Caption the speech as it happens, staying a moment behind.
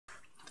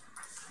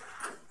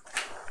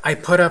I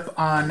put up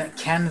on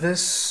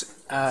Canvas,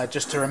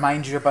 just to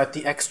remind you about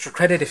the extra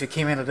credit. If you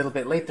came in a little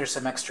bit late, there's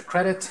some extra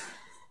credit.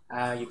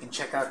 You can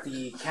check out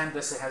the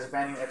Canvas. It has a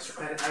brand new extra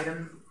credit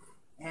item.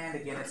 And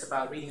again, it's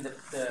about reading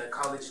the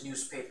college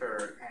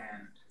newspaper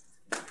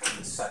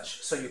and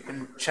such. So you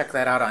can check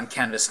that out on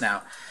Canvas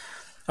now.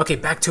 Okay,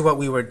 back to what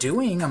we were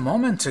doing a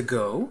moment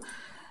ago.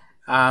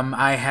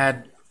 I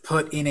had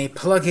put in a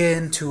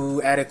plugin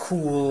to add a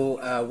cool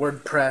a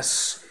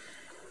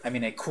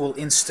cool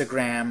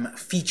Instagram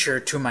feature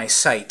to my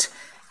site.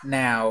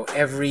 Now,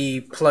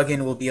 every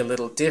plugin will be a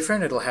little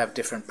different. It'll have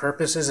different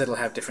purposes. It'll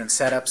have different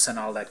setups and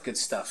all that good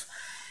stuff.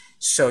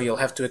 So you'll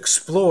have to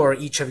explore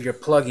each of your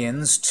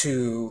plugins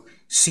to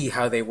see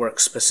how they work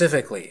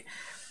specifically.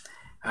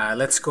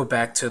 Let's go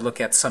back to look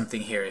at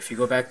something here. If you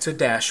go back to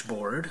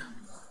Dashboard,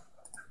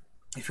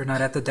 if you're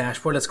not at the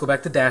dashboard, let's go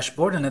back to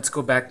Dashboard and let's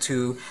go back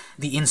to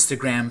the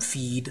Instagram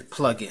feed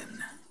plugin.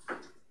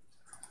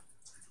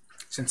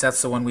 Since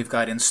that's the one we've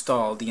got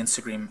installed, the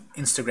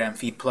Instagram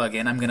feed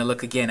plugin, I'm going to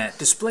look again at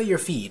display your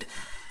feed.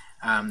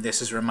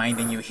 This is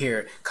reminding you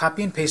here,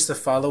 copy and paste the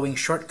following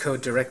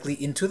shortcode directly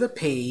into the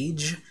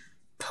page,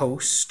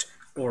 post,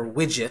 or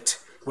widget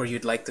where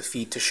you'd like the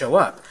feed to show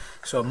up.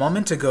 So a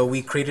moment ago,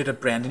 we created a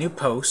brand new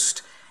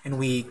post, and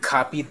we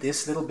copied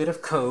this little bit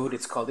of code.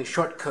 It's called a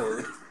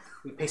shortcode.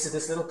 We pasted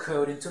this little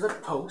code into the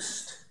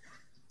post,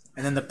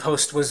 and then the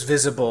post was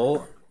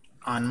visible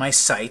on my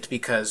site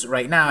because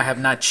right now I have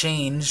not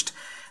changed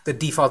the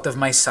default of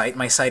my site.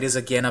 My site is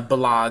again a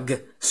blog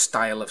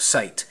style of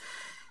site.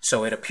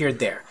 So it appeared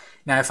there.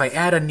 Now if I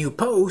add a new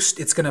post,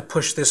 it's going to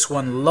push this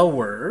one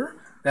lower.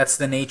 That's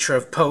the nature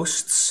of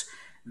posts,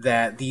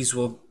 that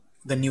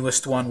the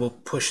newest one will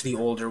push the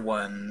older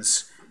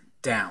ones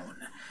down.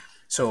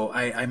 So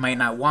I might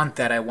not want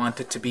that. I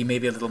want it to be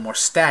maybe a little more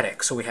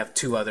static. So we have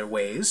two other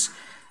ways.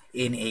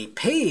 In a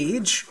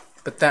page,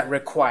 but that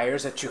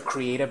requires that you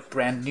create a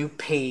brand new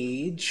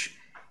page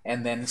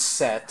and then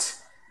set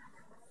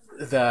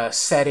the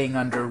setting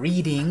under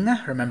reading.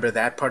 Remember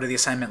that part of the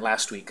assignment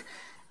last week.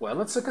 Well,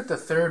 let's look at the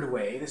third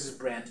way. This is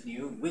brand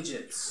new,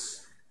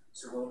 widgets.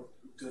 So we'll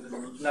do a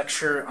little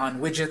lecture on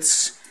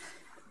widgets.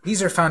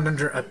 These are found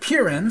under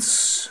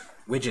Appearance,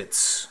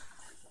 Widgets.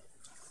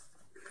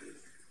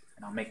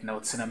 And I'll make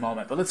notes in a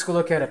moment. But let's go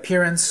look at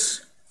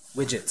Appearance,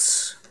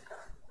 Widgets.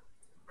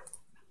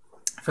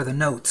 For the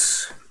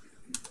notes,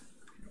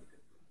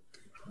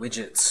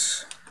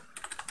 widgets.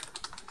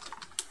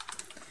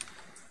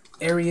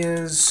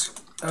 Areas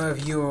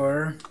of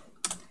your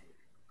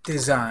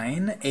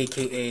design,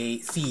 aka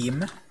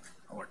theme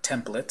or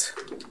template.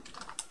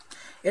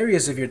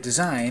 Areas of your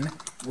design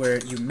where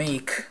you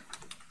make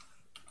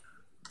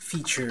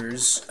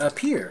features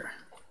appear.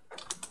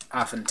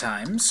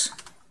 Oftentimes,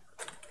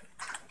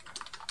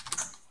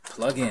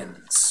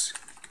 plugins.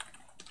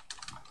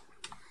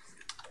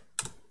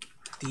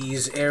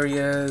 These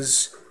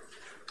areas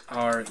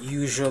are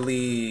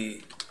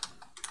usually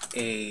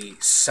a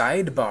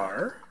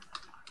sidebar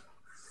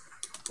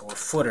or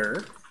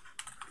footer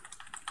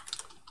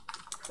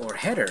or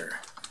header.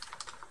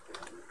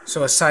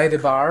 So a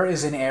sidebar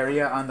is an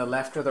area on the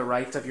left or the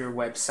right of your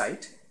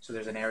website. So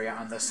there's an area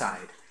on the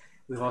side.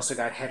 We've also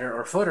got header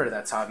or footer,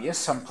 that's obvious,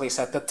 someplace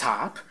at the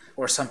top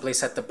or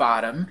someplace at the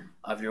bottom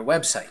of your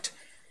website.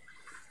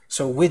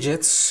 So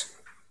widgets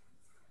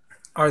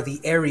are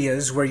the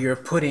areas where you're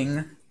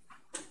putting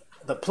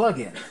the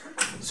plugin.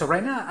 So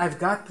right now I've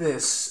got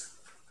this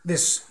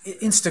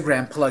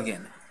Instagram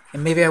plugin,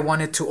 and maybe I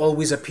want it to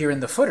always appear in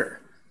the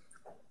footer.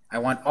 I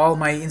want all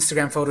my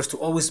Instagram photos to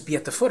always be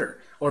at the footer,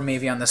 or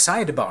maybe on the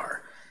sidebar.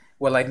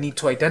 Well, I need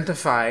to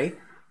identify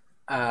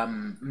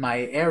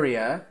my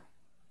area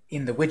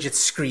in the widget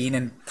screen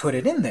and put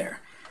it in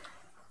there.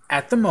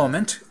 At the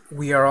moment,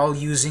 we are all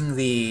using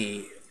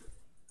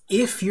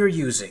if you're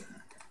using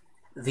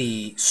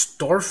the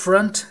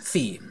storefront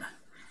theme,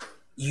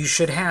 you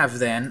should have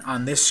then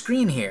on this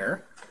screen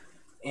here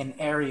an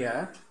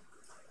area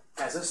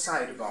as a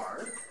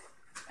sidebar,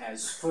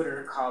 as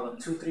footer, column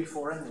 2, 3,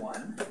 4, and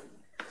 1.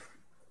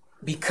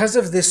 Because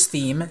of this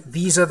theme,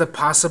 these are the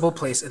possible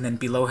places, and then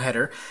below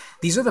header,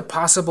 these are the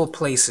possible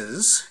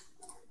places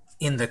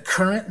in the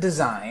current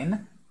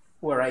design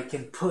where I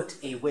can put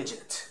a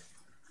widget.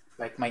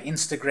 Like my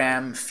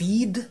Instagram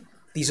feed,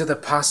 these are the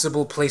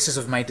possible places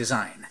of my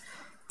design.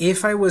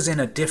 If I was in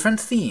a different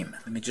theme,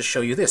 let me just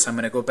show you this. I'm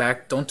going to go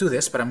back, don't do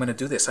this, but I'm going to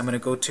do this. I'm going to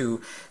go to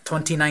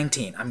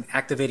 2019. I'm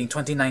activating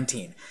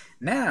 2019.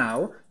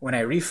 Now, when I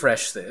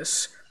refresh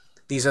this,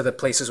 these are the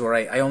places where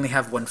I only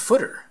have one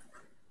footer.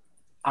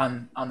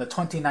 On the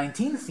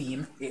 2019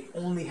 theme, it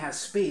only has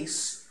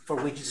space for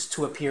widgets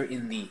to appear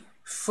in the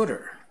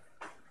footer.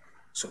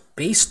 So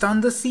based on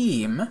the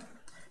theme,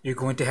 you're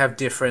going to have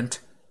different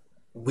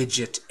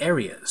widget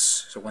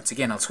areas. So once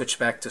again, I'll switch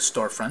back to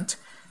Storefront,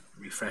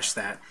 refresh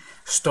that.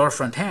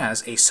 Storefront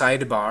has a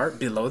sidebar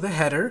below the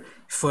header,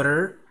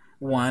 footer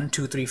 1,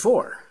 2, 3,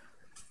 4.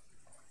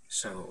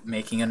 So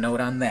making a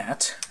note on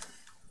that.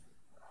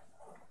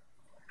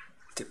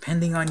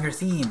 Depending on your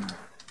theme,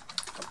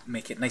 I'll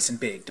make it nice and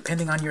big.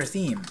 Depending on your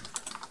theme,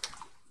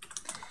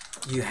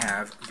 you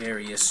have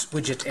various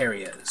widget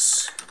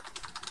areas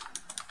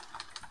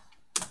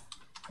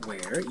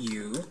where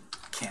you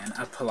can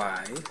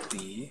apply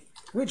the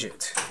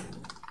widget,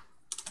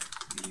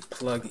 the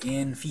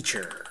plug-in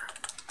feature.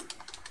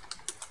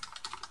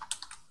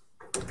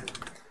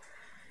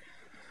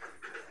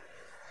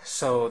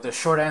 So the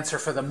short answer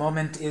for the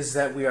moment is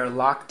that we are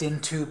locked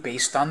into,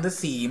 based on the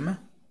theme,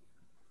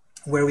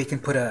 where we can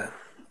put a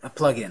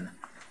plugin,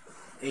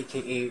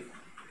 aka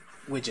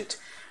widget.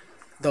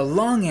 The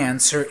long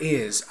answer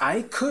is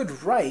I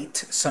could write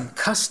some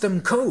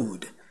custom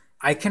code.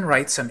 I can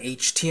write some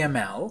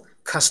HTML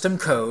custom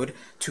code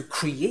to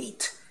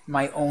create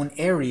my own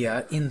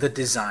area in the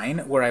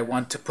design where I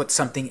want to put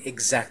something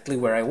exactly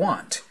where I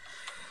want.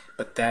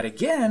 But that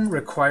again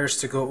requires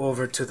to go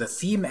over to the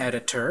theme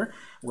editor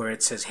where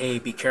it says, hey,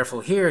 be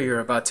careful here,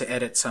 you're about to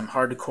edit some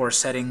hardcore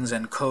settings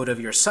and code of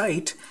your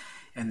site.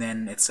 And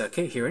then it's,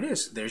 okay, here it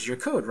is. There's your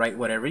code. Write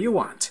whatever you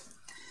want.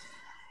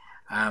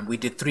 We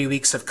did 3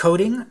 weeks of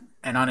coding,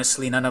 and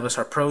honestly, none of us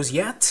are pros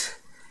yet,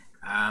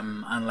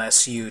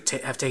 unless you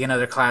have taken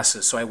other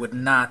classes. So I would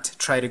not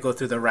try to go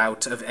through the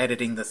route of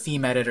editing the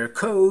theme editor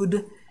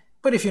code.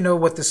 But if you know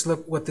what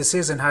this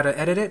is and how to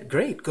edit it,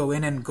 great. Go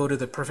in and go to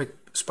the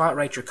perfect spot,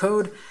 write your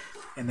code,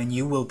 and then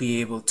you will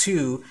be able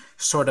to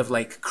sort of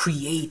like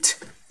create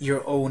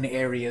your own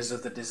areas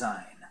of the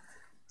design.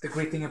 The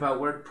great thing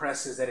about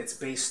WordPress is that it's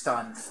based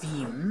on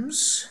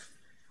themes,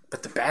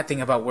 but the bad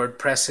thing about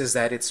WordPress is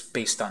that it's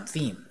based on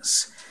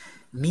themes,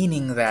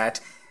 meaning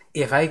that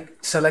if I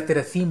selected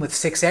a theme with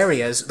 6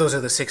 areas, those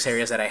are the 6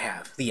 areas that I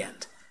have, the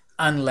end,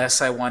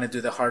 unless I want to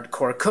do the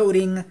hardcore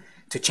coding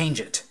to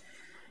change it.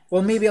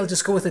 Well, maybe I'll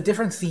just go with a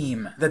different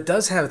theme that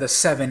does have the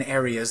 7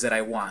 areas that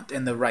I want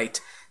and the right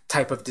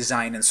type of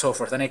design and so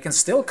forth. And I can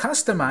still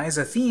customize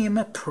a theme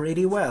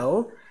pretty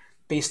well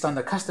based on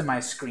the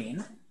customized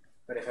screen.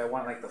 But if I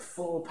want like the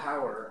full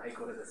power, I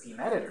go to the theme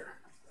editor.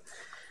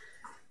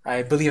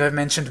 I believe I've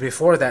mentioned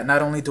before that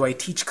not only do I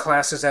teach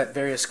classes at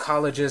various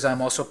colleges,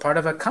 I'm also part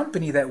of a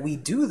company that we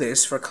do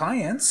this for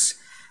clients.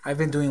 I've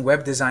been doing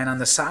web design on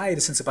the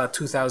side since about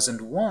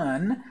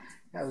 2001.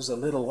 That was a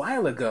little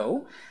while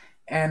ago.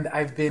 And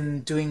I've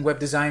been doing web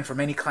design for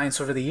many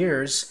clients over the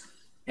years.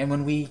 And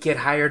when we get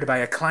hired by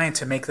a client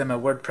to make them a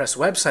WordPress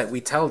website, we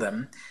tell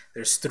them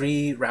there's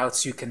 3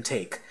 routes you can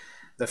take.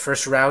 The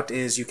first route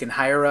is you can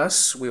hire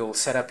us. We will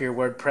set up your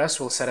WordPress,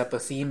 we'll set up a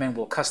theme, and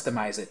we'll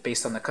customize it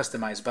based on the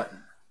Customize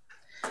button.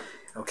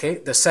 Okay,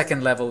 the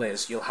second level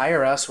is you'll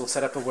hire us, we'll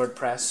set up a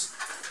WordPress,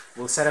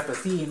 we'll set up a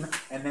theme,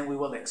 and then we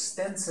will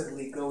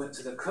extensively go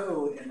into the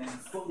code and then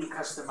fully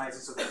customize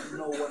it so that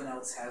no one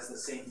else has the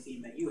same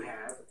theme that you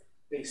have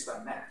based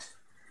on that.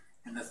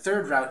 And the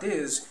third route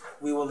is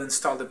we will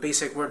install the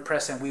basic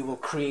WordPress and we will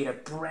create a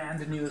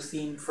brand new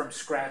theme from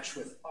scratch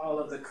with all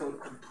of the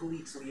code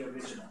completely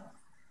original.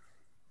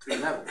 3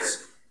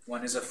 levels.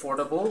 One is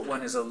affordable,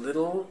 one is a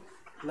little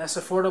less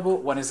affordable,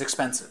 one is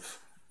expensive.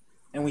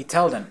 And we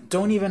tell them,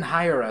 don't even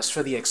hire us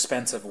for the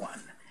expensive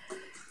one.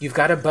 You've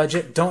got a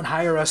budget, don't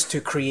hire us to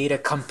create a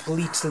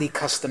completely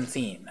custom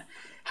theme.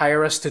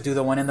 Hire us to do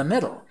the one in the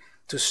middle,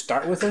 to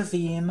start with a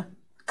theme,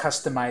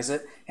 customize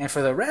it, and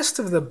for the rest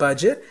of the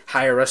budget,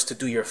 hire us to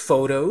do your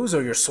photos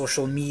or your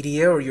social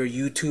media or your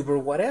YouTube or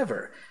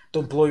whatever.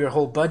 Don't blow your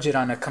whole budget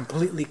on a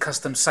completely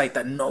custom site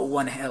that no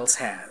one else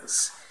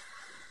has.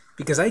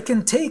 Because I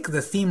can take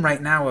the theme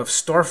right now of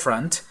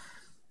Storefront,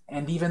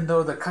 and even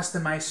though the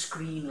customized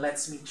screen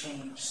lets me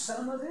change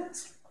some of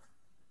it,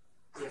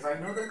 if I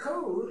know the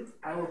code,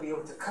 I will be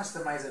able to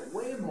customize it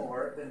way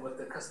more than what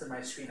the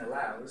customized screen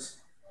allows.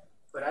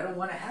 But I don't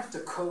want to have to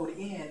code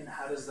in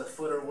how does the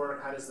footer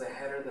work, how does the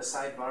header, the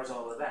sidebars,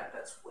 all of that.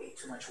 That's way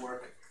too much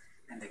work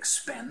and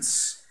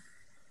expense.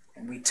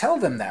 And we tell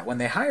them that when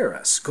they hire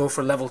us. Go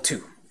for level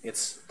 2.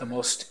 It's the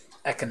most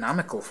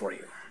economical for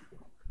you.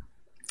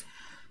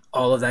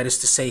 All of that is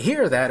to say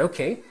here that,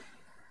 okay,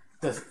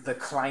 the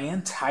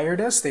client hired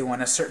us. They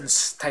want a certain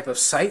type of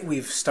site.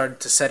 We've started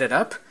to set it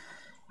up.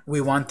 We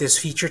want this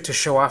feature to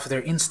show off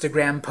their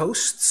Instagram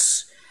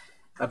posts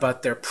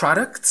about their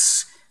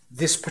products.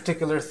 This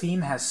particular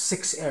theme has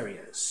 6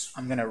 areas.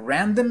 I'm going to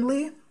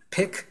randomly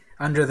pick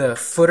under the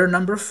footer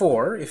number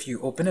 4, if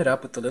you open it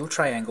up with the little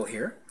triangle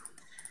here.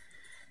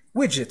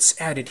 Widgets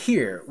added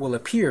here will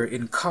appear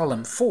in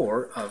column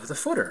 4 of the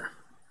footer.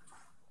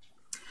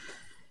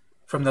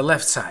 From the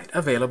left side,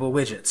 available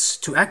widgets.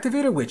 To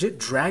activate a widget,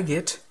 drag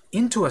it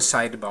into a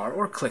sidebar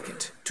or click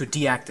it. To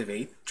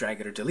deactivate, drag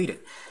it or delete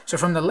it. So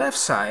from the left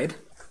side,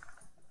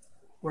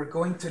 we're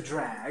going to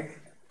drag,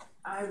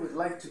 I would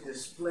like to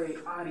display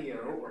audio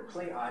or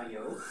play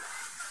audio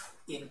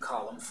in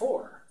column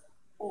 4.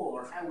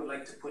 Or I would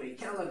like to put a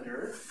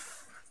calendar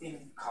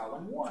in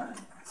column 1.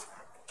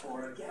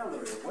 Or a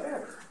gallery or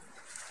whatever.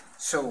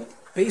 So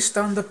based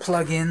on the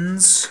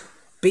plugins,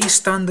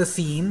 based on the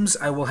themes,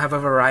 I will have a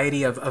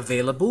variety of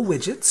available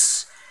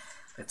widgets.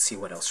 Let's see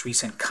what else.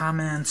 Recent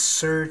comments,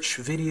 search,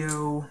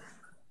 video.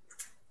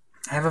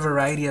 I have a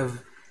variety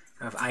of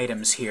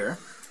items here.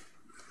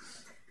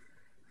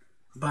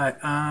 But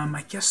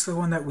I guess the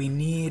one that we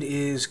need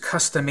is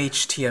custom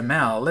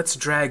HTML. Let's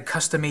drag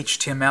custom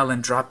HTML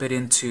and drop it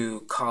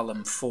into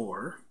column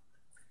 4.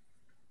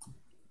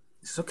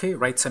 It's okay,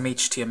 write some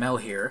HTML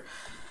here.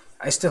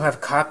 I still have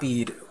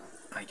copied,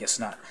 I guess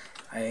not.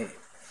 I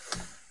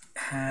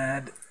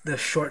had the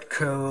short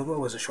code, what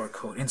was the short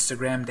code?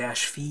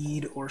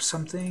 Instagram-feed or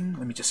something?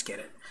 Let me just get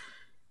it.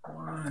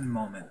 One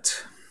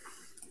moment.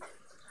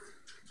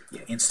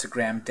 Yeah,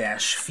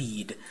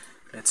 Instagram-feed.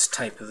 Let's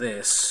type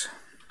this.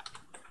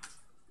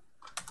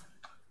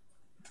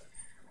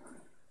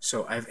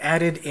 So I've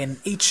added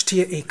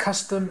a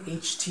custom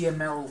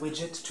HTML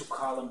widget to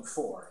column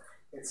 4.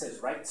 It says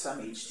write some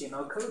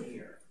HTML code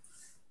here.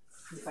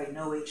 If I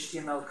know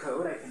HTML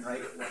code, I can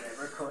write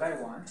whatever code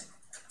I want.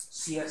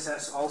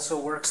 CSS also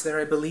works there,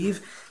 I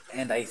believe,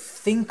 and I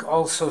think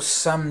also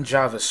some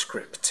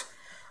JavaScript.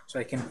 So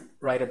I can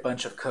write a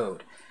bunch of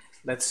code.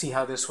 Let's see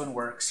how this one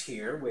works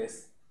here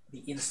with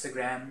the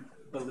Instagram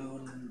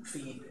balloon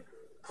feed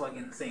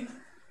plugin thing.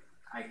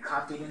 I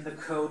copied in the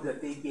code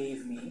that they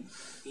gave me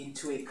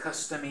into a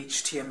custom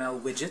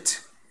HTML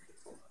widget.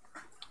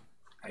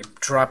 I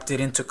dropped it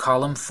into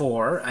column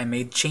 4. I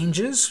made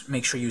changes.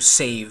 Make sure you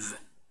save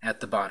at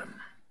the bottom.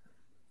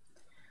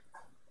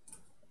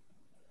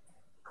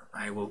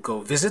 I will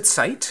go visit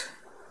site.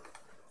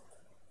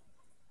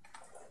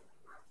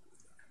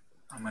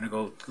 I'm going to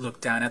go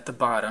look down at the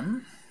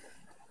bottom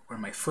where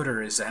my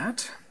footer is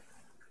at.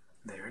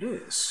 There it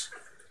is.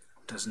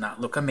 Does not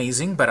look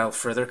amazing, but I'll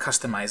further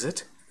customize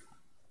it.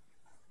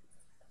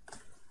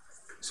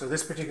 So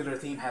this particular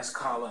theme has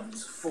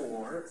columns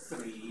 4,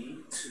 3,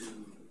 2,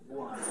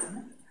 1.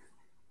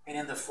 And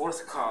in the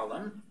 4th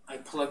column, I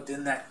plugged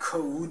in that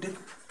code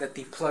that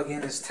the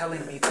plugin is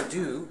telling me to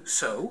do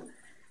so.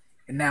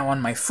 And now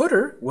on my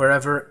footer,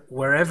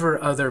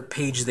 wherever other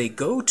page they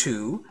go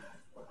to,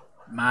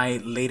 my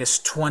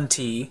latest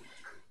 20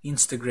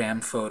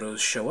 Instagram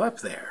photos show up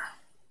there.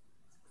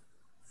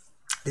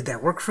 Did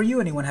that work for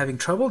you? Anyone having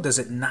trouble? Does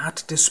it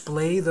not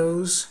display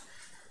those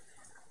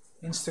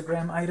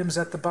Instagram items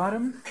at the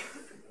bottom?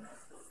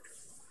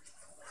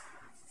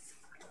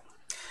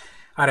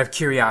 Out of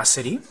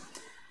curiosity,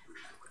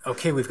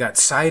 okay, we've got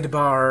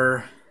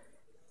sidebar,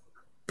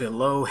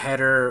 below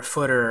header,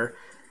 footer.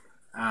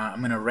 I'm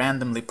going to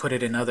randomly put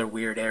it in other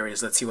weird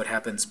areas. Let's see what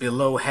happens.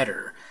 Below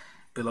header.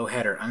 Below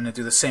header. I'm going to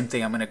do the same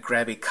thing. I'm going to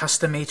grab a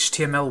custom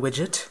HTML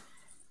widget,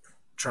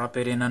 drop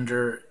it in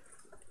under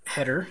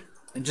header,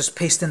 and just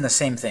paste in the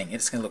same thing.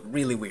 It's going to look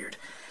really weird.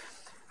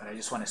 But I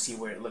just want to see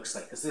where it looks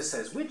like. Because this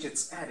says,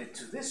 widgets added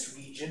to this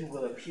region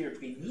will appear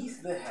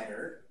beneath the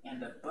header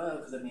and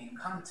above the main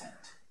content.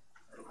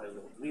 It'll probably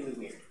look really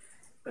weird.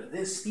 But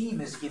this theme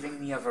is giving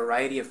me a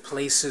variety of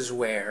places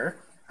where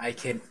I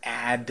can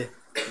add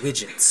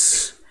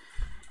widgets.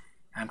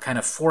 I'm kind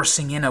of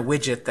forcing in a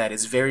widget that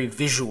is very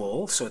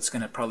visual, so it's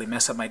going to probably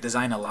mess up my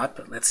design a lot,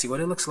 but let's see what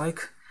it looks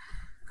like.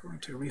 I'm going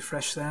to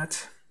refresh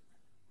that.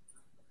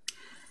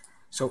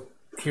 So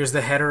here's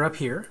the header up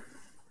here.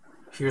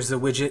 Here's the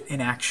widget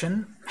in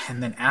action,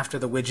 and then after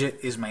the widget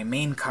is my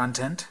main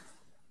content.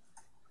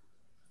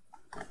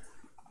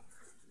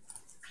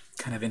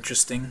 Kind of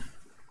interesting.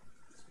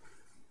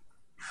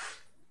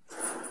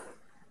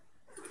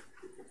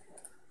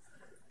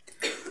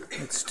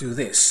 Let's do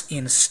this.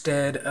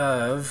 Instead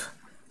of,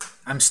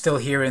 I'm still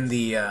here in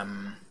the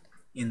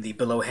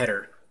below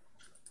header.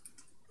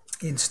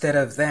 Instead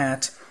of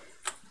that,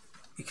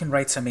 you can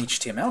write some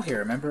HTML here.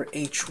 Remember,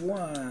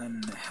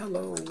 h1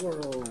 hello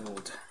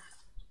world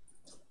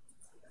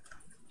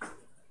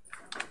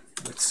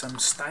with some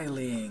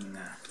styling.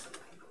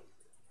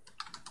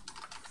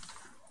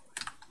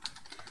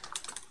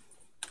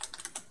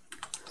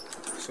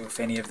 So if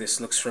any of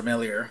this looks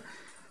familiar,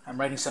 I'm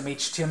writing some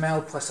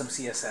HTML plus some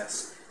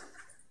CSS.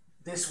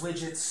 This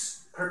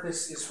widget's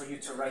purpose is for you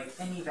to write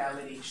any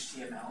valid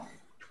HTML,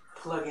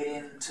 plug it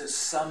into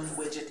some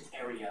widget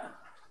area,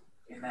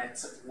 and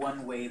that's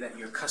one way that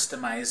you're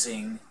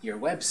customizing your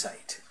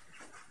website.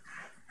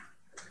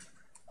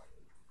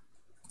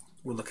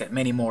 We'll look at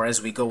many more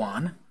as we go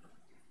on.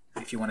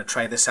 If you want to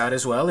try this out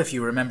as well, if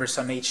you remember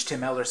some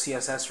HTML or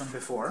CSS from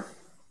before,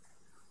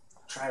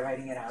 try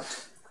writing it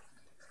out.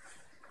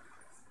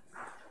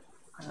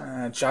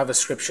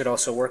 JavaScript should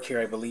also work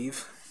here, I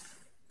believe.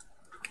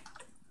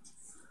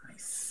 I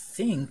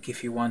think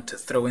if you want to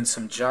throw in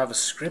some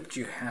JavaScript,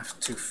 you have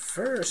to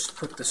first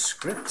put the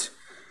script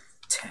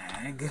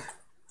tag.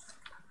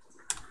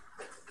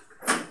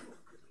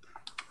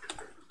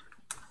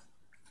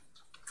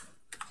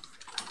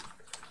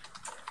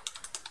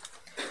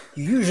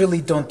 You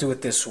usually don't do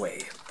it this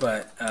way,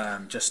 but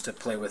just to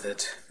play with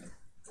it,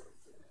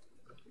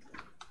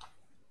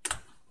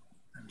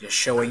 I'm just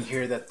showing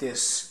here that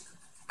this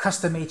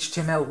custom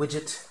HTML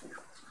widget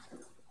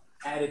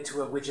added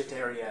to a widget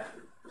area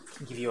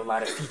can give you a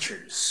lot of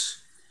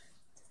features.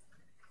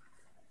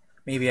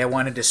 Maybe I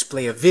want to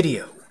display a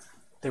video.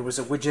 There was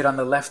a widget on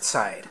the left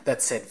side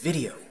that said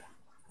video.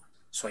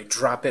 So I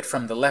drop it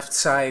from the left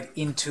side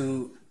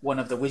into one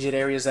of the widget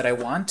areas that I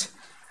want.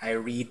 I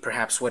read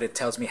perhaps what it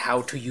tells me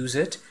how to use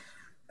it.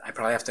 I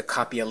probably have to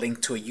copy a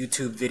link to a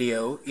YouTube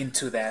video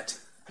into that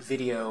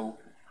video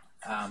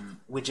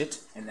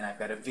widget, and then I've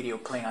got a video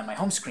playing on my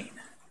home screen.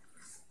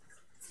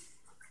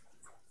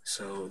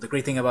 So the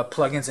great thing about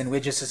plugins and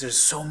widgets is there's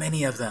so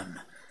many of them.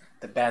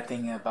 The bad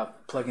thing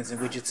about plugins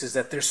and widgets is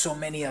that there's so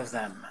many of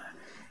them.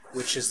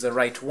 Which is the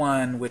right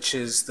one? Which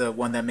is the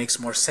one that makes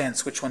more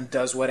sense? Which one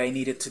does what I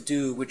need it to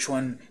do? Which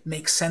one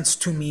makes sense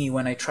to me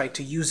when I try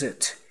to use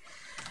it?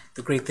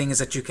 The great thing is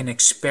that you can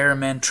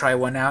experiment, try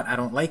one out. I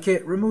don't like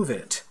it, remove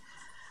it.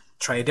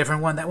 Try a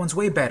different one. That one's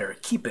way better.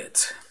 Keep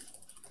it.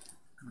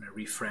 I'm going to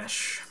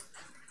refresh.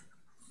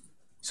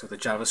 So the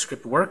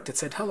JavaScript worked. It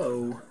said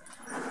hello.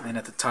 And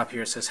at the top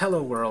here it says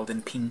hello world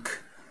in pink.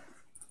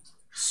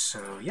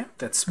 So yeah,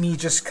 that's me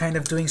just kind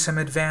of doing some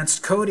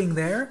advanced coding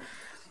there.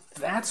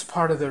 That's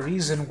part of the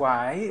reason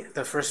why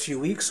the first few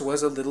weeks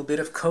was a little bit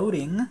of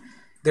coding.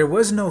 There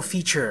was no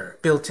feature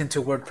built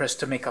into WordPress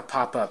to make a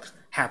pop-up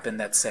happen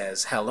that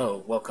says,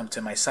 hello, welcome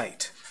to my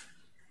site.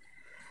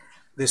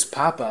 This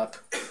pop-up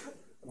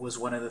was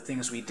one of the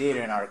things we did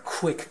in our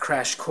quick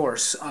crash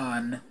course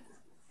on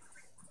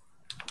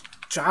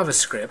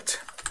JavaScript.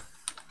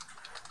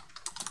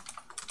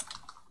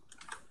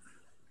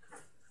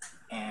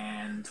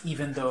 And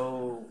even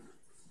though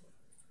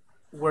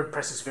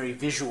WordPress is very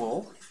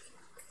visual,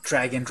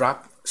 drag and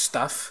drop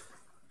stuff,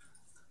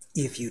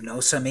 if you know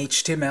some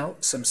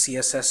HTML, some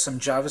CSS, some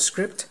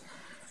JavaScript,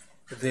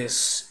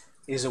 this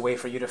is a way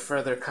for you to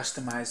further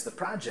customize the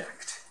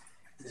project.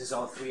 This is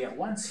all three at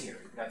once here.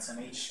 We've got some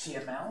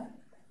HTML,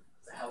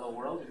 the hello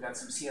world, we've got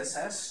some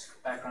CSS,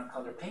 background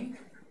color pink,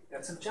 we've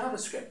got some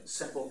JavaScript,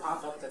 simple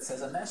pop-up that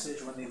says a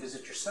message when they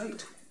visit your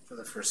site for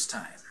the first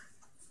time.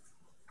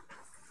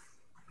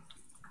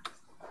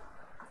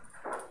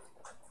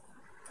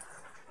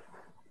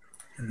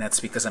 And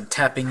that's because I'm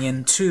tapping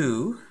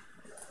into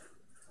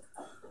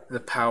the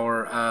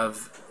power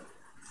of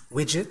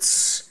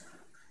widgets.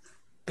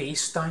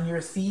 Based on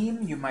your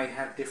theme, you might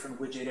have different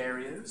widget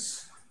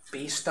areas.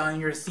 Based on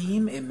your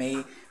theme, it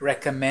may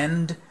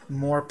recommend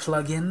more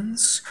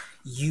plugins.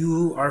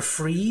 You are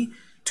free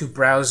to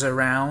browse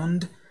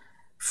around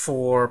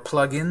for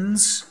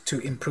plugins to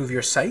improve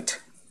your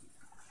site.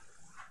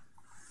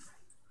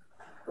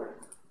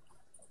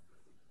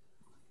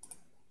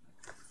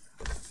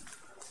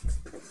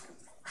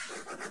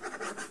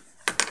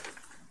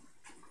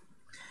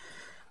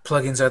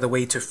 Plugins are the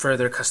way to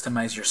further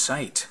customize your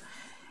site.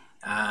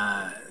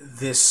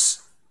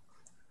 This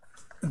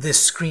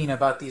screen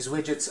about these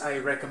widgets, I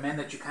recommend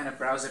that you kind of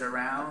browse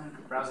around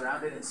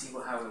it and see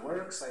how it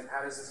works. Like,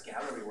 how does this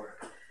gallery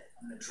work?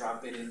 I'm going to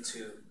drop it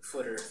into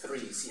footer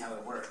 3, see how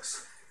it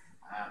works.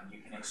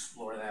 You can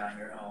explore that on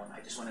your own.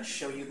 I just want to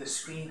show you the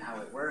screen, how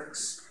it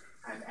works.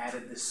 I've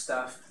added this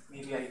stuff.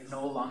 Maybe I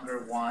no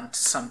longer want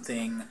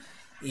something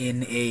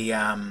in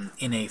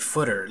a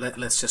footer.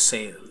 Let's just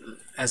say,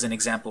 as an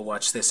example,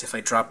 watch this. If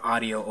I drop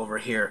audio over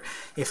here,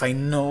 if I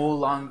no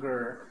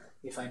longer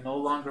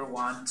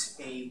want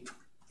a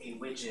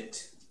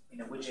widget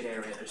in a widget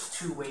area, there's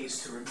two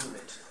ways to remove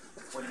it.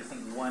 What do you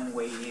think one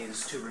way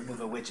is to remove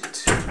a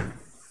widget?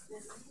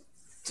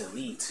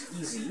 Delete.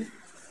 Easy.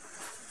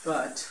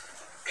 But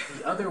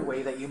the other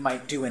way that you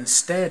might do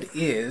instead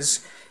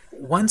is,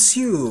 once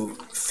you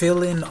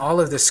fill in all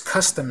of this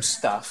custom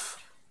stuff,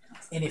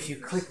 and if you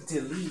click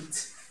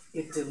delete,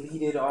 it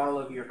deleted all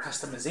of your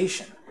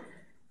customization.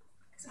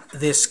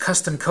 This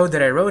custom code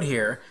that I wrote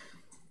here,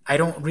 I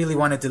don't really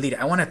want to delete it.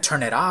 I want to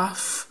turn it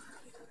off,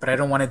 but I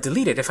don't want to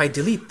delete it. If I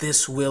delete,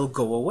 this will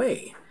go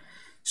away.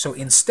 So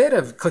instead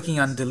of clicking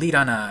on delete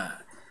on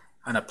a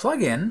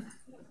plugin,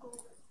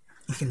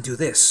 you can do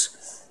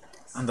this.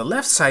 On the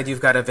left side,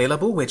 you've got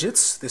available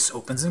widgets. This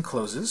opens and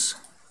closes.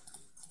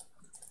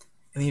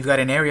 And then you've got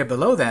an area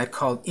below that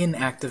called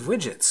inactive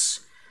widgets.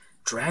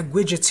 Drag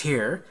widgets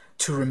here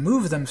to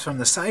remove them from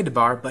the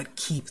sidebar, but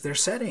keep their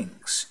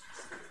settings.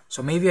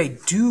 So maybe I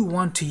do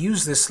want to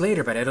use this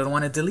later, but I don't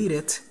want to delete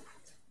it.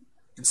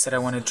 Instead, I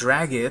want to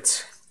drag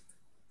it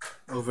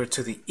over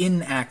to the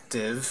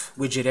inactive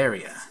widget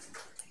area.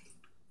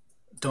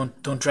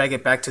 Don't drag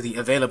it back to the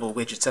available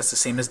widgets. That's the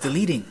same as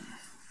deleting,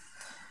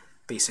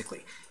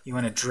 basically. You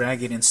want to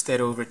drag it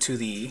instead over to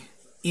the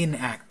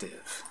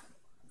inactive.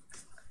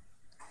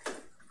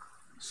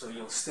 So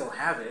you'll still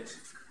have it.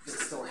 You'll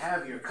still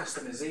have your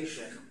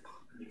customization.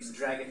 You can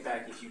drag it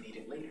back if you need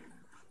it later.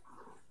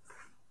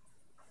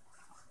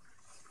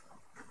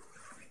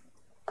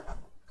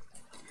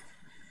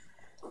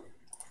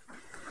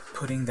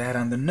 Putting that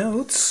on the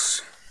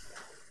notes.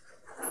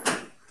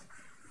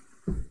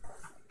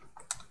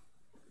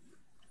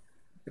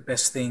 The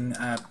best thing,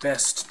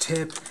 best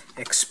tip,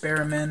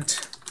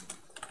 experiment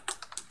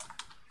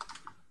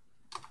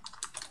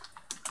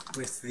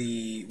with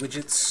the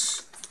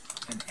widgets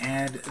and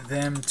add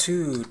them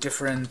to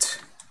different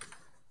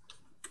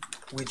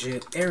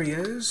widget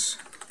areas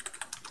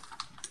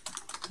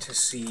to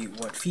see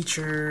what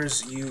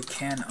features you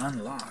can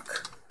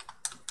unlock.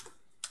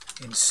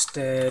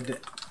 Instead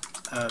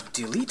of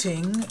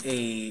deleting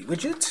a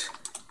widget,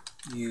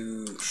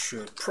 you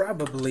should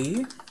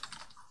probably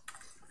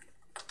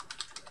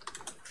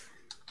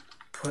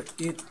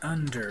put it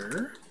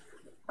under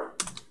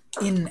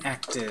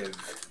inactive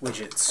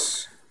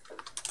widgets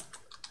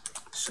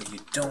so you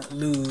don't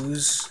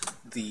lose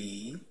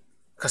the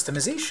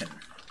customization.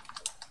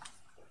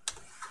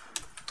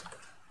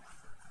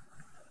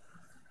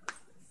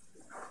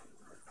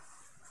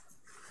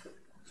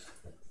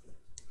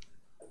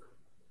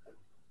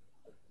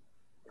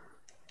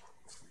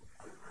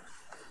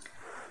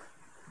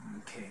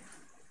 Okay.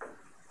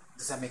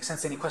 Does that make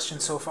sense? Any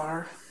questions so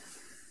far?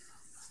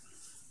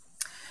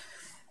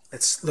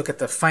 Let's look at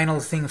the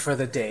final thing for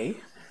the day.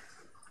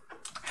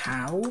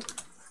 How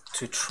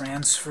to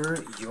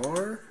transfer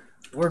your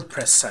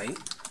WordPress site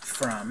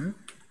from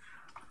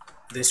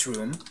this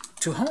room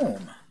to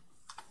home.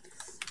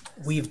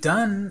 We've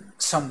done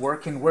some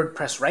work in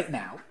WordPress right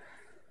now,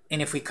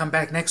 and if we come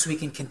back next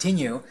week and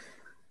continue,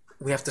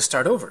 we have to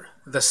start over.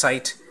 The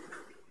site,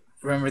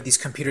 remember, these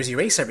computers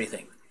erase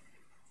everything.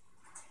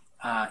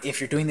 If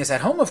you're doing this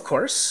at home, of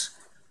course,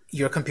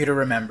 your computer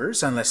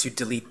remembers, unless you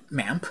delete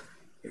MAMP.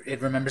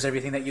 It remembers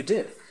everything that you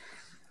did.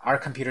 Our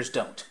computers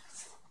don't.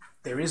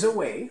 There is a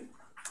way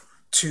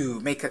to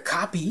make a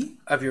copy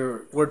of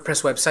your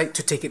WordPress website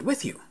to take it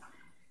with you.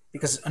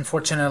 Because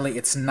unfortunately,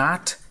 it's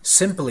not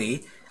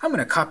simply, I'm going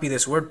to copy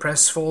this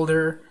WordPress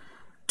folder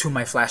to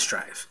my flash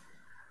drive.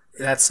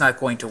 That's not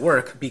going to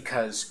work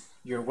because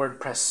your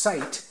WordPress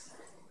site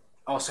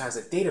also has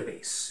a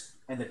database,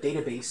 and the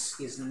database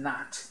is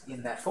not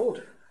in that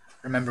folder.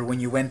 Remember when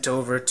you went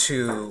over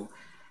to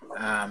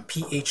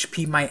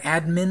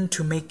phpMyAdmin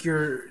to make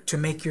your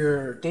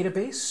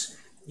database?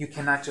 You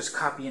cannot just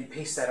copy and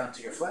paste that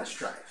onto your flash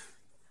drive.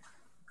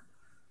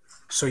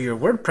 So your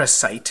WordPress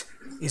site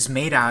is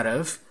made out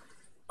of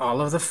all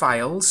of the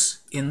files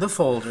in the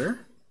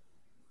folder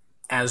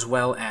as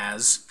well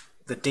as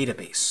the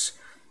database.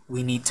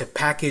 We need to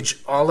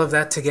package all of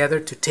that together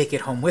to take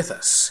it home with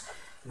us.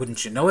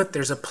 Wouldn't you know it,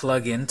 there's a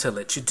plugin to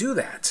let you do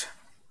that.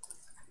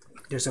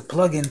 There's a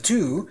plugin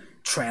to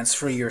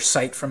transfer your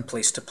site from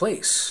place to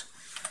place.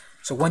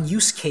 So one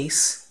use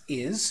case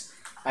is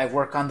I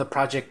work on the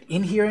project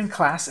in here in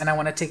class and I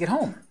want to take it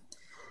home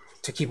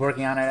to keep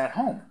working on it at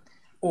home.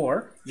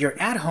 Or you're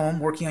at home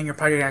working on your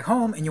project at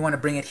home and you want to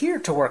bring it here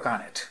to work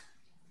on it.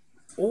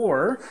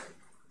 Or,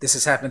 this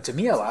has happened to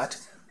me a lot,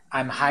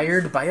 I'm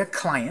hired by a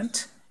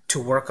client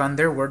to work on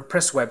their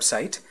WordPress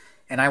website,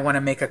 and I want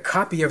to make a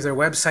copy of their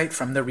website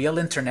from the real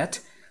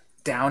internet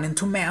down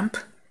into MAMP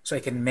so I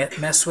can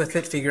mess with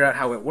it, figure out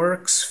how it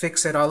works,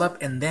 fix it all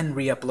up, and then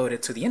re-upload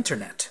it to the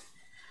internet.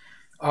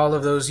 All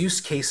of those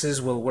use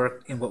cases will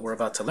work in what we're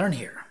about to learn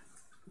here.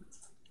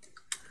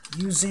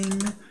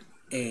 Using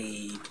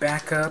a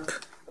backup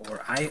or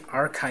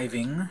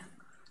archiving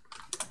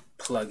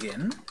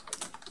plugin,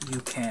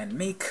 you can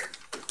make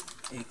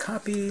a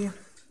copy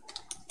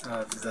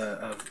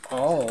of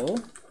all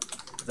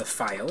the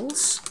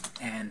files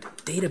and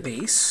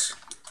database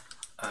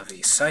of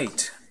a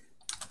site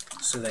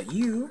so that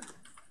you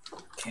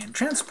can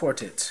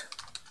transport it.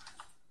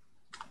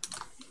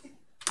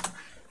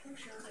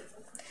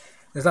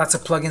 There's lots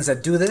of plugins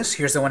that do this.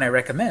 Here's the one I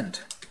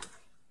recommend.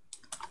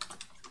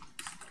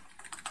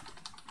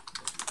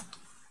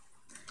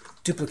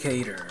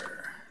 Duplicator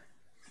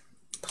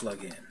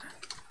plugin.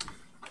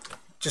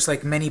 Just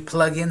like many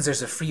plugins,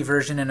 there's a free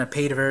version and a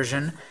paid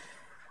version.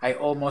 I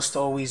almost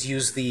always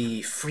use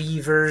the free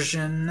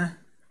version.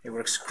 It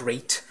works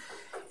great.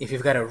 If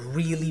you've got a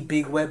really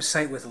big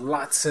website with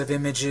lots of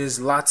images,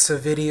 lots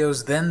of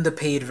videos, then the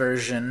paid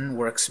version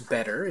works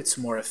better. It's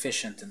more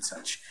efficient and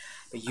such.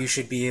 But you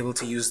should be able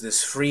to use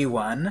this free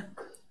one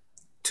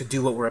to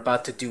do what we're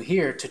about to do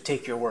here, to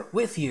take your work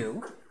with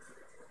you.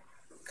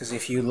 Because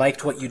if you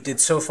liked what you did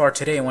so far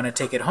today and want to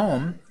take it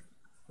home,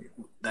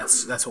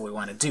 that's what we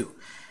want to do.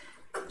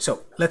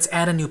 So let's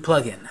add a new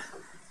plugin.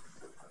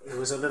 It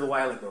was a little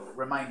while ago.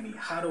 Remind me,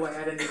 how do I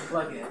add a new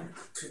plugin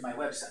to my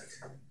website?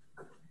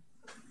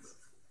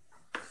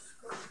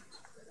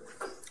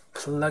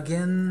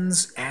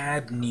 Plugins,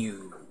 add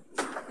new.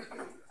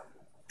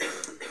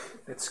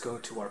 Let's go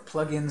to our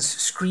plugins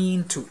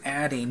screen to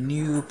add a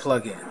new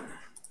plugin.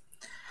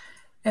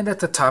 And at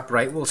the top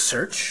right, we'll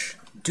search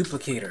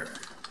Duplicator.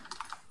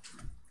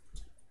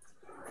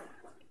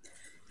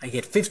 I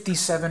get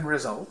 57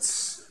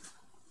 results.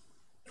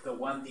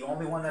 The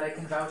only one that I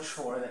can vouch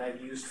for that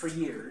I've used for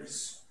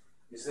years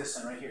is this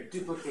one right here,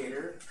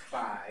 Duplicator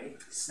by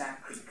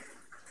Snap Creek.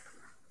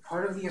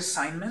 Part of the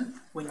assignment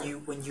when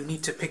you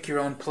need to pick your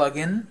own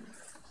plugin,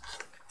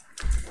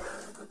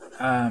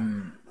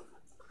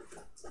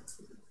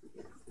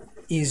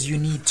 is you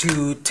need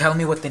to tell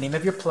me what the name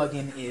of your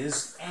plugin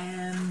is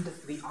and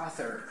the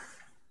author.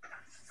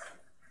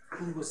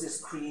 Who was this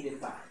created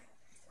by?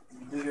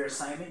 When you do your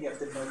assignment, you have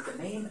to note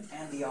the name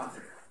and the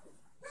author.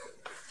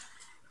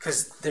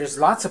 Because there's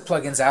lots of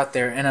plugins out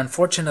there, and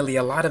unfortunately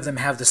a lot of them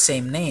have the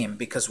same name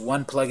because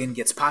one plugin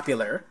gets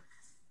popular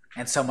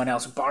and someone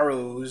else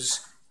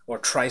borrows or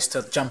tries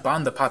to jump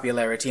on the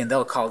popularity and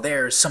they'll call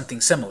theirs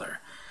something similar.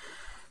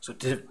 So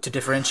to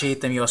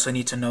differentiate them, you also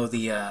need to know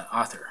the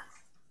author.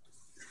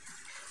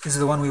 This is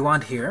the one we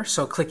want here,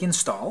 so click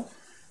Install.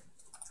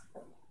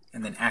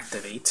 and then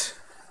activate.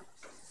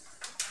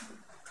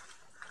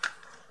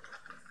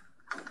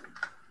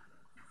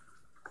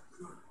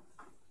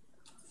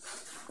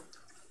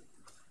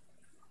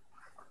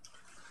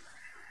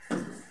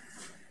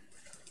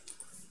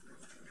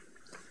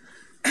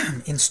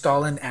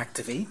 Install and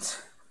activate.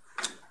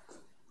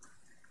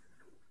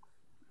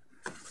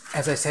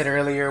 As I said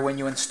earlier, when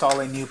you install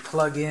a new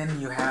plugin,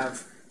 you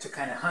have to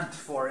kind of hunt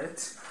for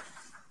it.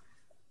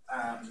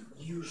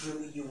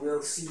 Usually you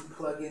will see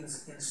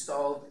plugins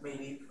installed.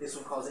 Maybe this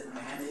one calls it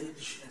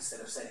manage instead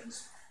of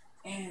settings.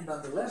 And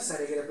on the left side,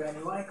 I get a brand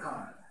new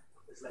icon.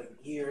 It's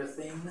like gear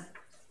thing,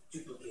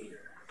 duplicator.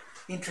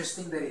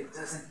 Interesting that it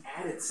doesn't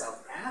add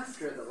itself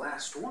after the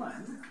last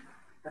one.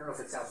 I don't know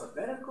if it's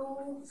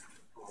alphabetical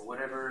or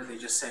whatever. They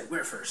just said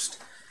we're first.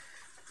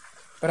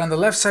 But on the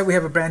left side, we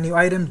have a brand new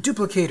item,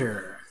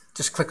 duplicator.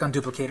 Just click on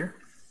duplicator.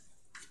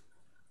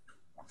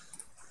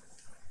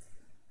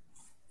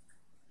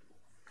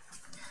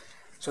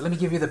 So let me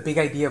give you the big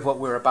idea of what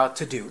we're about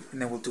to do,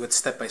 and then we'll do it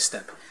step by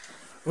step.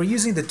 We're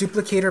using the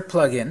duplicator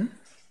plugin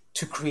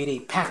to create a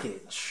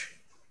package.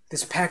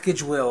 This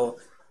package will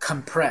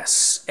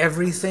compress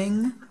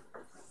everything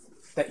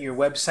that your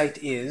website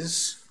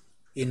is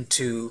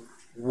into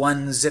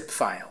one zip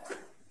file,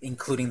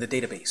 including the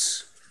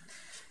database.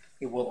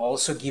 It will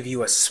also give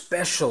you a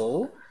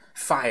special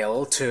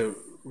file to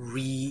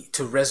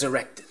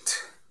resurrect it.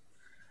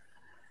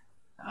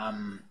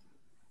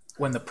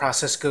 When the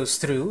process goes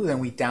through, then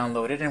we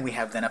download it, and we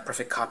have then a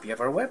perfect copy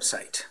of our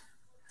website.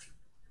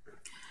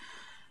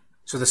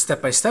 So the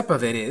step-by-step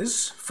of it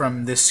is,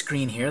 from this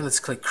screen here,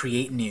 let's click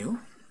Create New.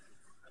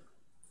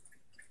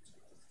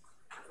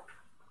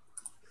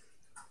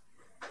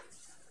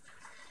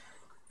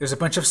 There's a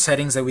bunch of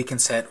settings that we can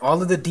set.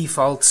 All of the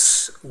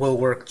defaults will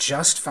work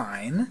just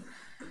fine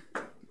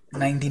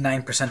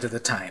 99% of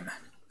the time.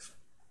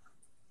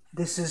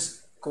 This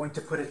is going to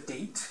put a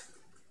date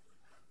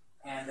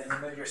and the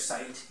name of your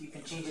site. You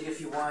can change it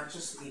if you want,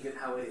 just leave it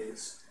how it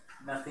is.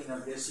 Nothing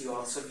of this you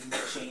also need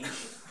to change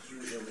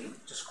usually.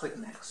 Just click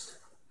Next.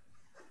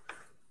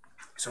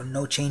 So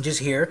no changes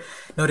here.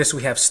 Notice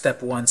we have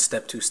step 1,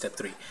 step 2, step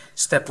 3.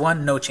 Step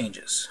 1, no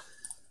changes.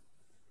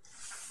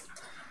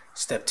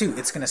 Step 2,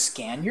 it's going to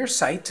scan your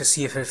site to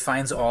see if it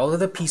finds all of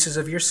the pieces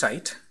of your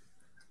site.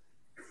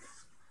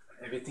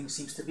 Everything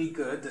seems to be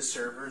good. The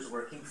server is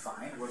working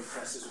fine.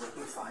 WordPress is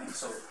working fine.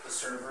 So the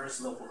server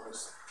is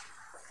localhost.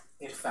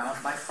 It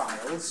found my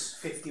files,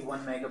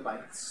 51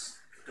 megabytes.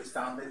 It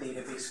found the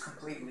database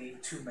completely,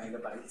 2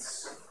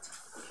 megabytes.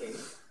 Okay.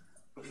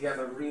 If you have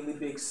a really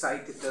big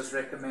site, it does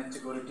recommend to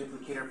go to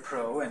Duplicator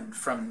Pro, and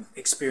from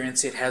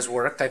experience it has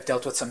worked. I've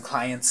dealt with some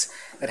clients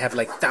that have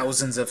like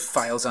thousands of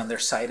files on their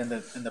site, and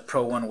the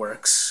Pro one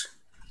works.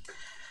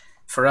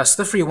 For us,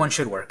 the free one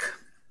should work.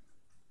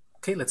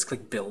 Okay, let's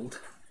click Build.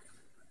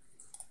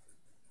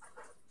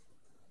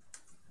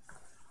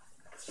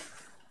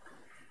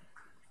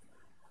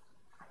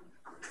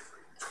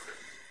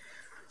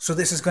 So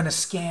this is going to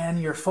scan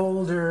your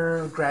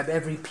folder, grab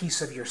every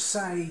piece of your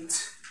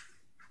site,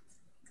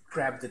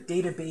 grab the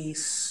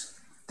database.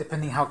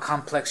 Depending how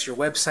complex your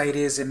website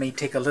is, it may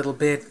take a little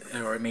bit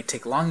or it may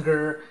take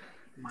longer.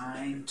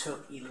 Mine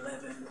took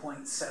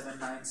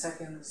 11.79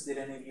 seconds. Did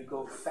any of you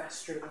go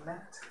faster than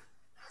that?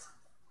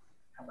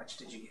 How much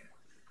did you get?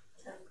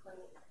 10.05.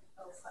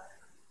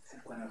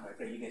 10.05.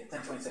 Great, you get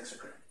 10 points extra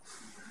credit.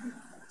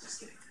 Just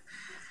kidding.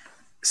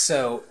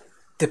 So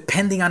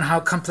depending on how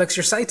complex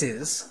your site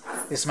is,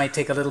 this might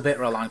take a little bit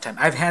or a long time.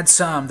 I've had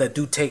some that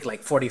do take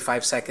like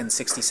 45 seconds,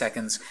 60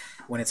 seconds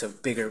when it's a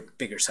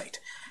bigger site.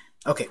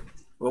 Okay,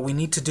 what we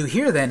need to do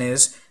here then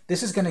is,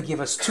 this is going to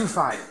give us 2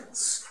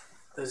 files.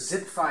 The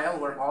zip file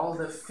where all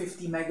the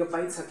 50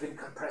 megabytes have been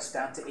compressed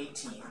down to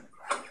 18,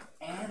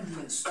 and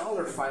the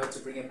installer file to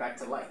bring it back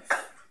to life.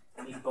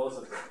 I need both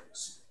of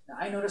those. Now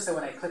I noticed that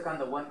when I click on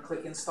the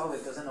one-click install,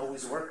 it doesn't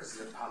always work because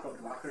of the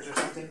pop-up blockers or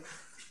something.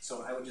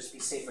 So I would just be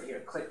safer here.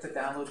 Click to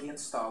download the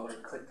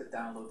installer, click to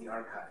download the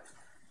archive.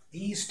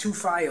 These 2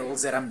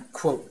 files that I'm,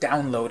 quote,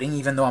 downloading,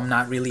 even though I'm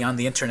not really on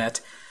the internet,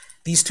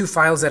 these 2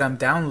 files that I'm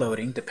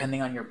downloading,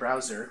 depending on your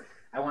browser,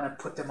 I want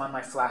to put them on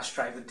my flash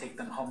drive and take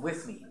them home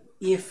with me,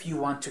 if you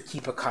want to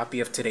keep a copy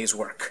of today's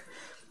work.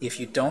 If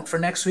you don't for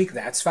next week,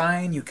 that's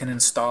fine. You can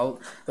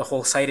install the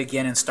whole site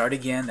again and start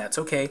again. That's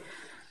okay.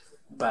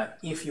 But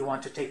if you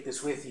want to take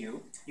this with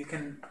you, you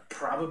can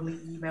probably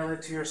email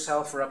it to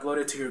yourself or upload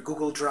it to your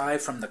Google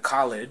Drive from the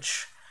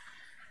college.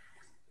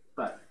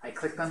 But I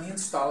clicked on the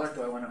installer.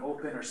 Do I want to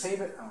open or save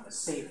it? I want to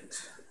save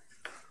it.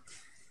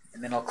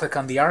 And then I'll click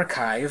on the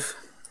archive.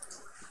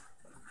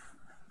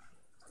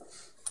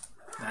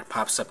 That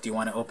pops up. Do you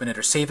want to open it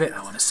or save it?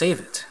 I want to save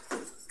it.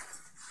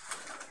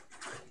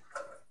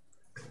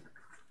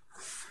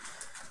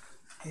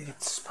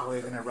 It's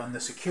probably going to run the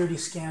security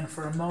scan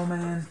for a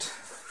moment.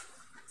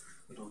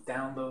 It'll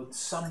download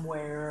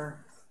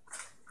somewhere.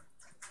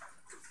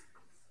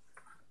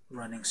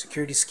 Running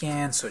security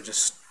scan, so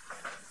just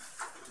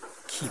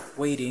keep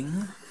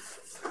waiting.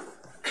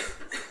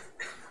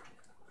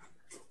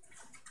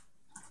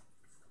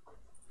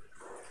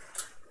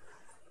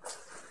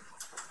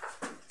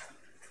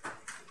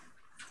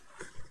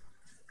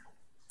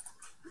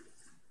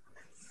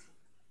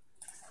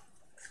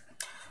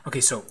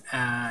 Okay, so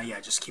yeah,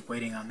 just keep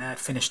waiting on that.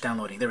 Finish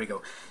downloading. There we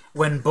go.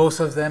 When both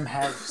of them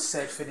have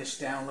said finish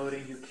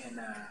downloading, you can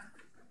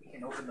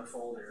open the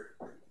folder.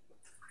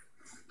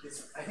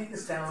 I think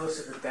this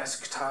downloads to the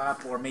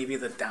desktop or maybe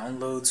the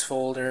downloads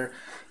folder,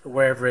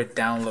 wherever it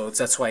downloads.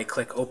 That's why I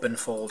click open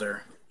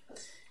folder.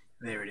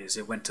 There it is.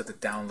 It went to the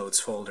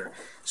downloads folder.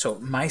 So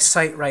my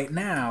site right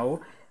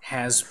now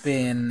has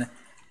been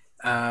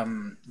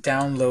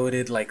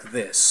downloaded like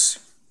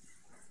this.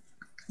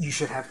 You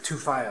should have two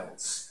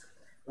files.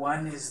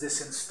 One is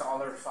this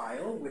installer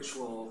file, which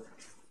will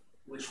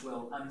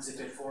unzip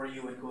it for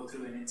you and go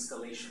through an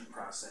installation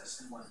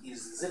process. And one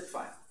is the zip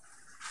file.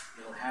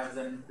 You'll have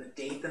them, the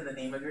date and the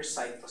name of your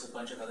site plus a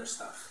bunch of other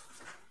stuff.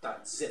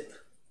 .zip.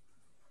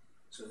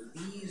 So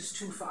these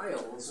two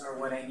files are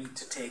what I need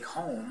to take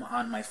home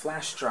on my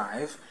flash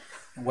drive.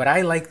 And what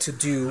I like to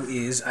do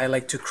is I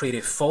like to create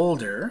a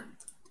folder,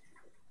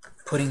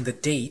 putting the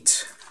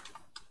date.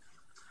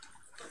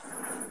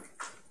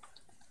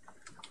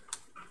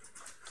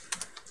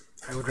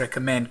 I would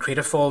recommend create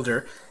a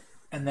folder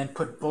and then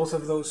put both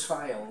of those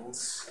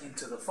files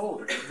into the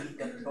folder. Read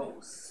them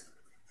both.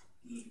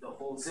 The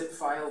whole zip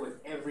file with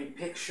every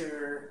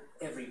picture,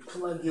 every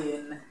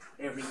plugin,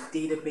 every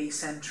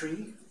database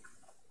entry,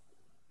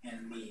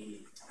 and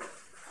the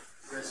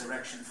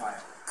resurrection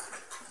file.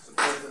 So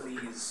both of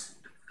these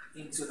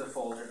into the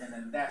folder, and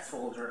then that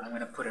folder I'm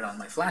going to put it on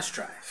my flash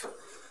drive.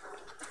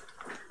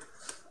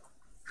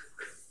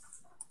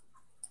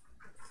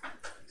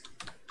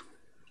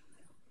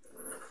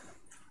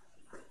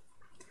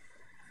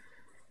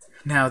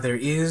 Now there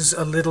is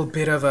a little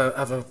bit of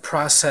a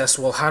process.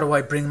 Well, how do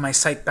I bring my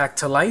site back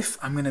to life?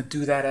 I'm going to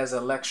do that as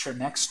a lecture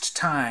next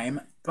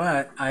time,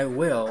 but I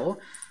will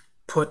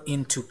put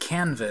into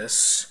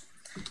Canvas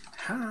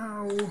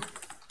how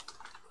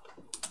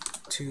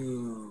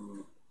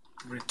to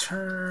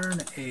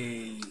return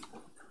a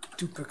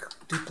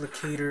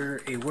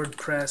duplicator, a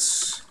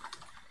WordPress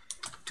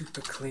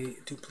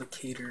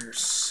duplicator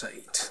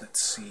site. Let's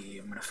see,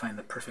 I'm going to find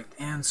the perfect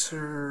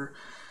answer.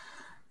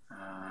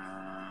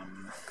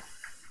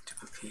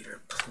 Duplicator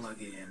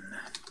plugin.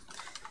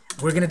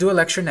 We're going to do a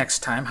lecture next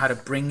time, how to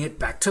bring it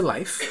back to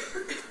life.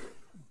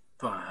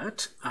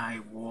 But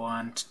I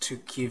want to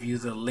give you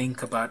the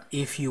link about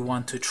if you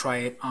want to try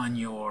it on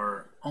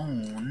your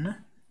own.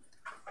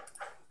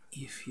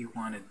 If you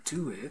want to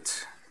do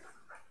it.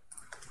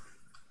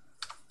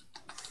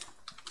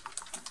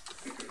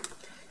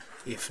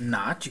 If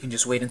not, you can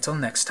just wait until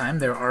next time.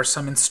 There are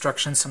some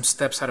instructions, some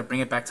steps how to bring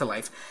it back to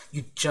life.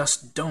 You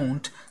just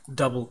don't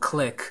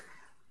double-click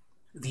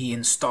the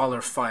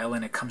installer file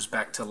and it comes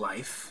back to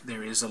life.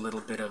 There is a little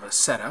bit of a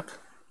setup.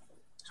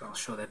 So I'll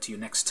show that to you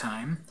next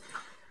time.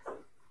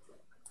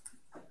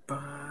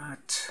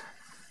 But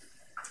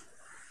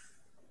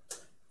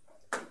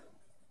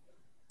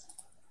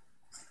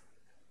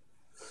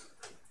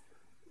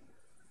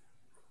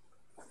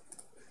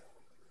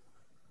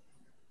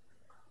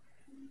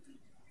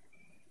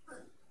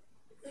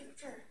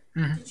Victor,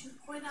 did you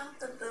point out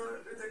that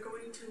they're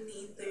going to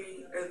need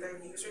their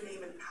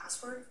username and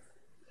password?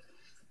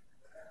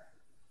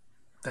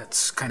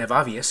 that's kind of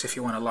obvious if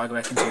you want to log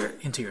back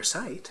into your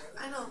site.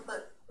 I know,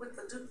 but with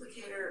the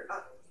duplicator,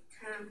 you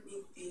kind of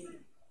need the.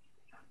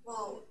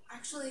 Well,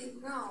 actually,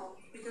 no,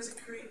 because it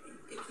can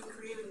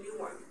create a new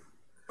one.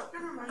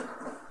 Never mind.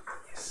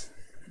 Yes.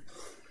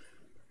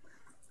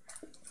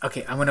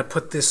 Okay, I'm going to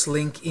put this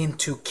link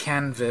into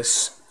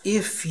Canvas.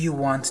 If you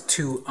want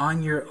to,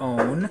 on your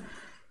own,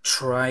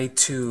 try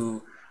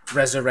to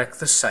resurrect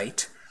the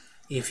site.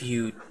 If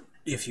you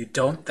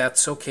don't,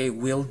 that's okay.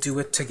 We'll do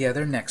it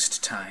together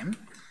next time.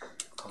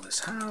 Call this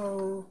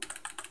how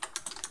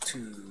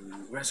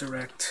to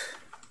resurrect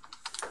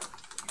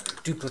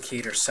your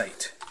duplicator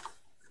site.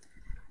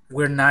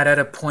 We're not at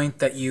a point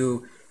that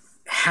you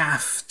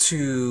have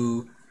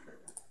to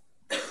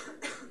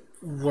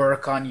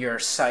work on your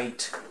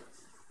site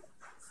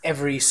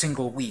every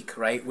single week,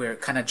 right? We're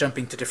kind of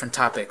jumping to different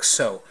topics.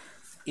 So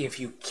if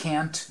you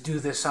can't do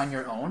this on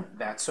your own,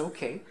 that's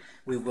okay.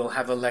 We will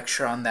have a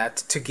lecture on that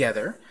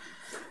together,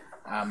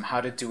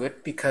 how to do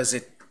it, because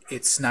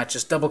it's not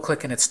just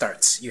double-click and it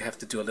starts. You have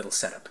to do a little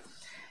setup.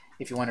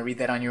 If you want to read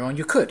that on your own,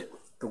 you could,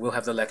 but we'll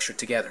have the lecture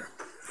together.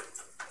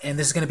 And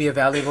this is going to be a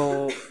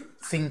valuable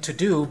thing to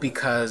do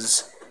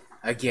because,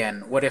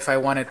 again, what if I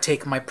want to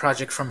take my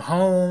project from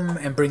home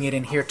and bring it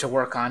in here to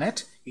work on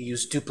it? You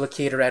use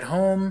Duplicator at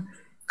home,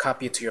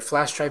 copy it to your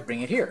flash drive,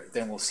 bring it here.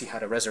 Then we'll see how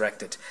to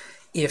resurrect it.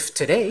 If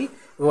today,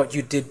 what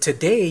you did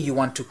today, you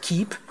want to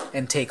keep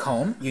and take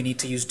home, you need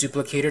to use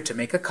Duplicator to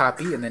make a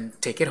copy and then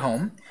take it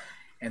home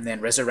and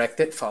then resurrect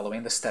it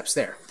following the steps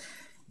there.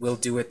 We'll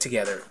do it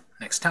together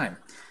next time.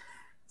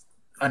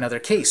 Another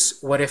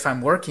case, what if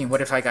I'm working, what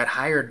if I got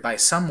hired by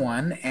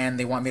someone and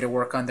they want me to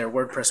work on their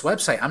WordPress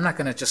website? I'm not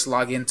going to just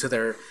log into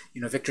their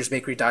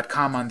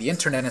victorsbakery.com on the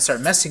internet and start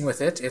messing with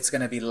it. It's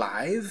going to be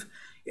live.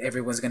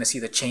 Everyone's going to see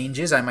the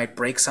changes. I might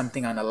break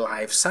something on a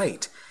live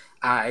site.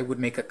 I would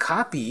make a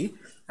copy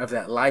of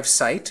that live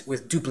site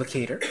with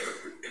Duplicator,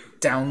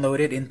 download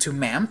it into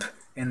MAMP,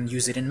 and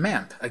use it in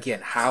MAMP.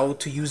 Again, how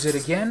to use it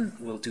again,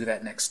 we'll do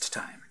that next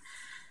time.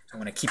 I'm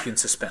going to keep you in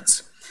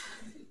suspense.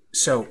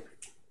 So,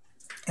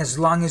 as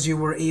long as you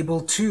were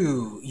able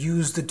to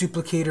use the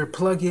duplicator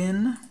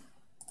plugin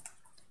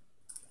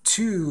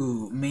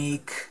to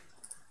make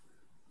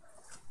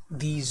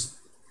these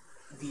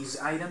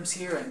items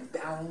here and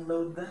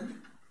download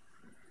them,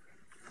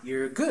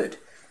 you're good.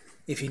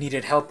 If you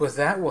needed help with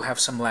that, we'll have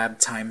some lab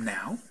time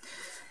now.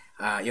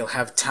 You'll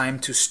have time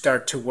to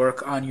start to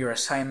work on your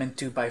assignment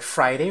due by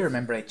Friday.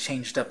 Remember, I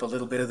changed up a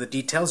little bit of the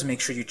details.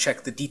 Make sure you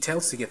check the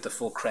details to get the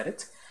full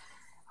credit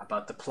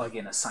about the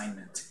plugin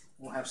assignment.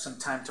 We'll have some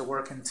time to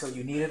work until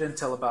you need it,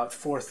 until about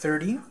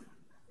 4:30.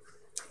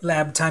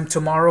 Lab time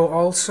tomorrow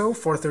also,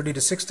 4:30 to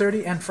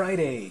 6:30, and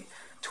Friday,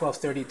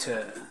 12:30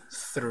 to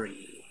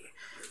 3.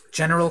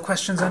 General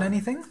questions on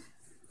anything?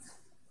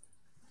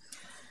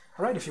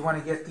 All right, if you want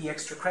to get the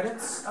extra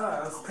credits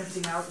of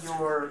printing out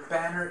your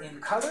banner in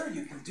color,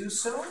 you can do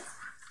so.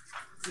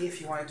 If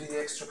you want to do the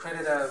extra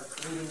credit of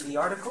reading the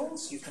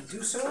articles, you can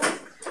do so.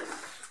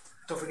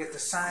 Don't forget to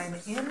sign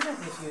in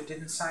if you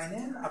didn't sign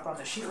in, up on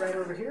the sheet right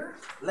over here,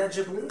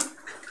 legibly.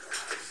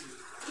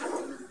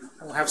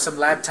 We'll have some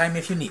lab time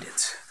if you need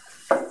it.